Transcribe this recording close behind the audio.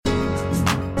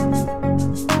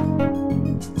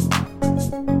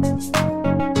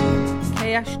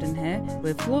Ashton here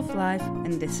with Love, Life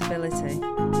and Disability.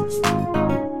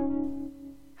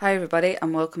 Hi everybody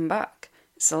and welcome back.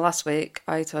 So last week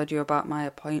I told you about my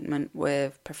appointment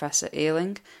with Professor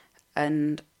Ealing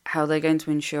and how they're going to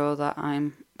ensure that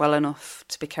I'm well enough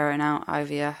to be carrying out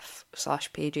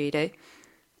IVF/PGD.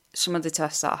 Some of the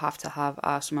tests that I have to have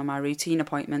are some of my routine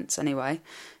appointments anyway,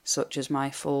 such as my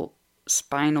full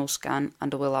spinal scan,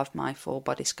 and I will have my full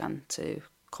body scan to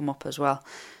come up as well.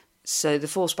 So the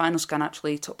full spinal scan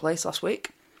actually took place last week.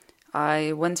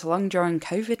 I went along during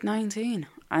COVID-19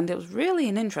 and it was really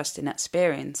an interesting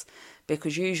experience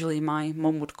because usually my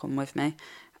mum would come with me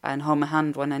and hold my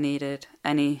hand when I needed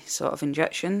any sort of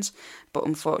injections, but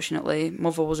unfortunately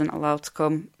mother wasn't allowed to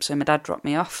come, so my dad dropped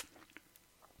me off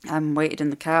and waited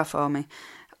in the car for me.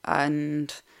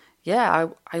 And yeah,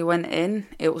 I went in,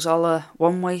 it was all a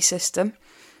one-way system.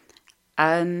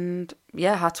 And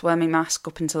yeah, I had to wear my mask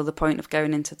up until the point of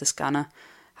going into the scanner.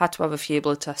 Had to have a few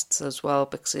blood tests as well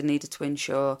because I needed to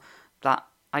ensure that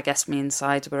I guess my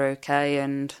insides were okay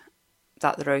and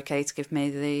that they're okay to give me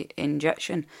the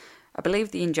injection. I believe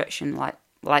the injection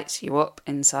lights you up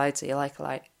inside, so you're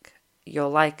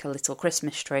like a little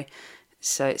Christmas tree.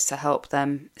 So it's to help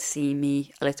them see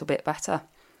me a little bit better.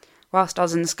 Whilst I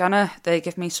was in the scanner, they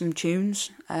give me some tunes,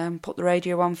 put the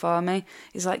radio on for me.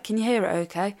 He's like, "Can you hear it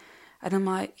okay?" And I'm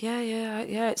like, yeah,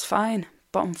 it's fine.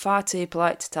 But I'm far too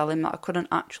polite to tell him that I couldn't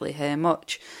actually hear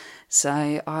much.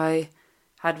 So I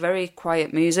had very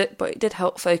quiet music, but it did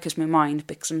help focus my mind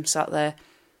because I'm sat there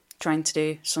trying to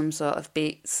do some sort of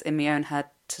beats in my own head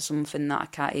to something that I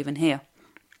can't even hear.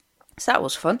 So that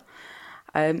was fun.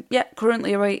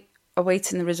 Currently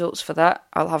awaiting the results for that.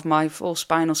 I'll have my full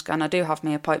spinal scan. I do have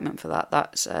my appointment for that.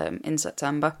 That's in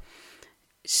September.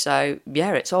 So,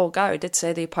 yeah, it's all go. I did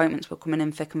say the appointments were coming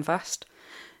in thick and fast.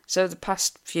 So the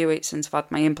past few weeks since I've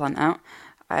had my implant out,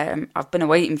 I've been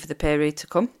awaiting for the period to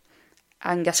come.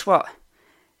 And guess what?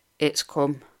 It's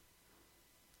come.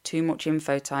 Too much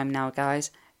info time now, guys.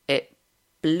 It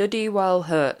bloody well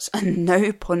hurts, and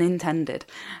no pun intended.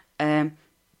 I'm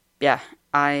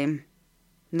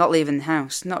not leaving the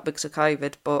house, not because of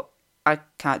COVID, but I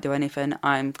can't do anything.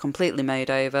 I'm completely made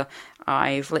over.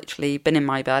 I've literally been in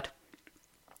my bed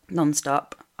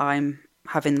non-stop. I'm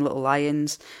having little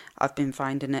lie-ins. I've been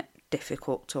finding it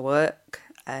difficult to work.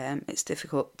 It's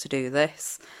difficult to do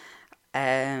this.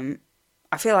 I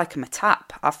feel like I'm a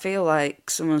tap. I feel like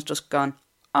someone's just gone,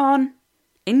 "On,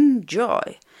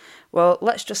 enjoy." Well,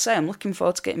 let's just say I'm looking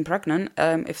forward to getting pregnant,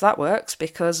 if that works,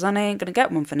 because then I ain't going to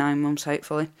get one for 9 months,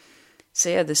 hopefully. So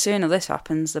yeah, the sooner this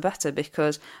happens, the better,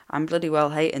 because I'm bloody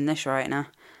well hating this right now.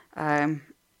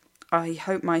 I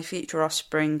hope my future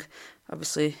offspring,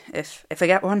 obviously, if I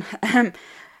get one,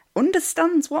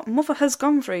 understands what mother has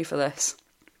gone through for this.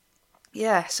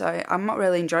 Yeah, so I'm not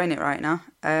really enjoying it right now.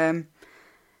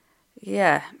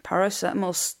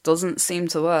 Paracetamol doesn't seem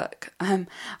to work.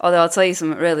 Although I'll tell you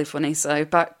something really funny. So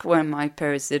back when my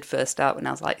periods did first start, when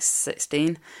I was like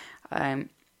 16, do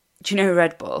you know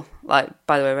Red Bull? By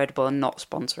the way, Red Bull are not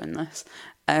sponsoring this.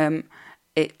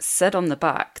 It said on the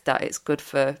back that it's good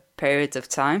for periods of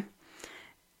time.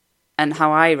 And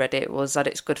how I read it was that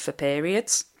it's good for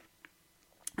periods.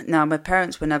 Now, my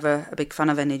parents were never a big fan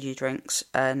of energy drinks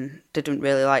and didn't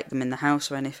really like them in the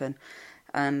house or anything.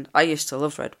 And I used to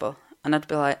love Red Bull. And I'd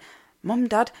be like, "Mum,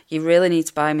 Dad, you really need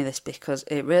to buy me this because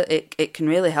it can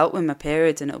really help with my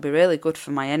periods and it'll be really good for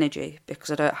my energy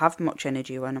because I don't have much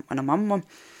energy when I'm on one."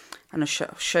 And I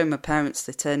show my parents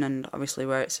the tin and obviously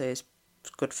where it says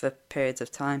it's good for periods of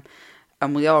time.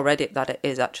 And we all read it that it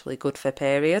is actually good for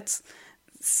periods.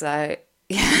 So,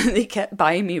 yeah, they kept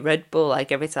buying me Red Bull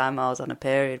every time I was on a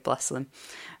period, bless them.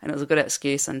 And it was a good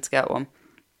excuse then to get one.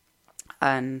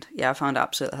 And yeah, I found it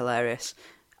absolutely hilarious.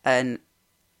 And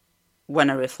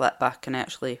when I reflect back and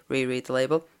actually reread the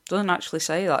label, it doesn't actually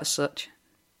say that as such.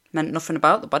 Meant nothing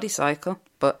about the body cycle.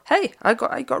 But hey, I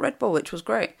got Red Bull, which was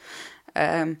great.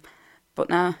 But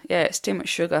now, yeah, it's too much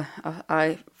sugar.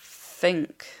 I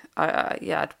think,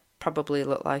 I'd probably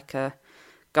look like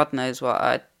God knows what.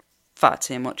 I'd far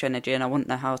too much energy and I wouldn't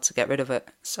know how to get rid of it.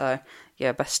 So,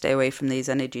 yeah, best stay away from these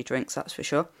energy drinks, that's for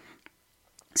sure.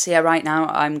 So, yeah, right now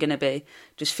I'm going to be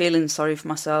just feeling sorry for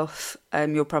myself.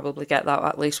 You'll probably get that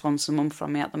at least once a month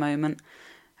from me at the moment.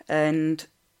 And,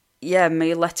 yeah,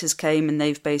 my letters came and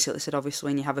they've basically said, obviously,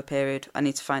 when you have a period, I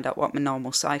need to find out what my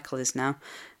normal cycle is now.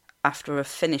 After I've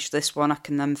finished this one, I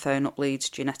can then phone up Leeds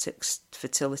Genetics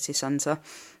Fertility Centre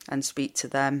and speak to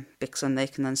them because then they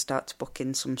can then start to book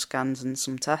in some scans and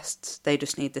some tests. They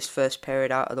just need this first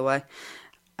period out of the way.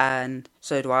 And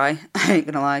so do I. I ain't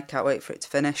gonna lie, can't wait for it to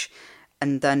finish.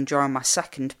 And then during my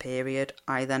second period,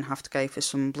 I then have to go for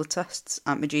some blood tests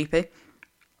at my GP.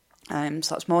 So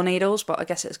that's more needles, but I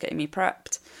guess it's getting me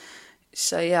prepped.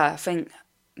 So yeah, I think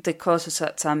the course of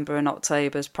September and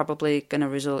October is probably going to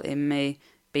result in me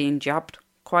being jabbed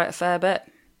quite a fair bit.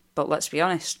 But let's be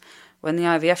honest, when the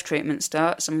IVF treatment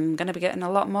starts, I'm going to be getting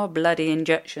a lot more bloody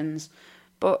injections.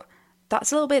 But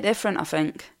that's a little bit different, I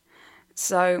think.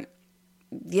 So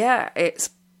yeah, it's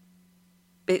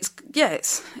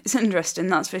interesting,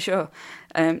 that's for sure.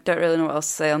 Don't really know what else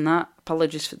to say on that.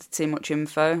 Apologies for the too much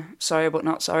info. Sorry, but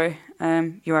not sorry.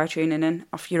 You are tuning in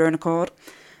off your own accord.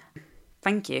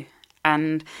 Thank you.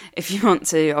 And if you want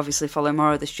to obviously follow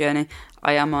more of this journey,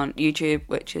 I am on YouTube,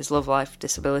 which is Love Life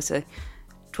Disability,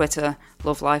 Twitter,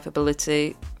 Love Life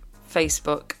Ability,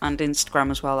 Facebook and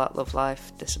Instagram as well at Love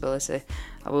Life Disability.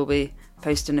 I will be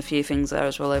posting a few things there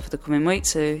as well over the coming weeks,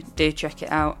 so do check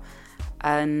it out.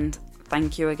 And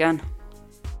thank you again.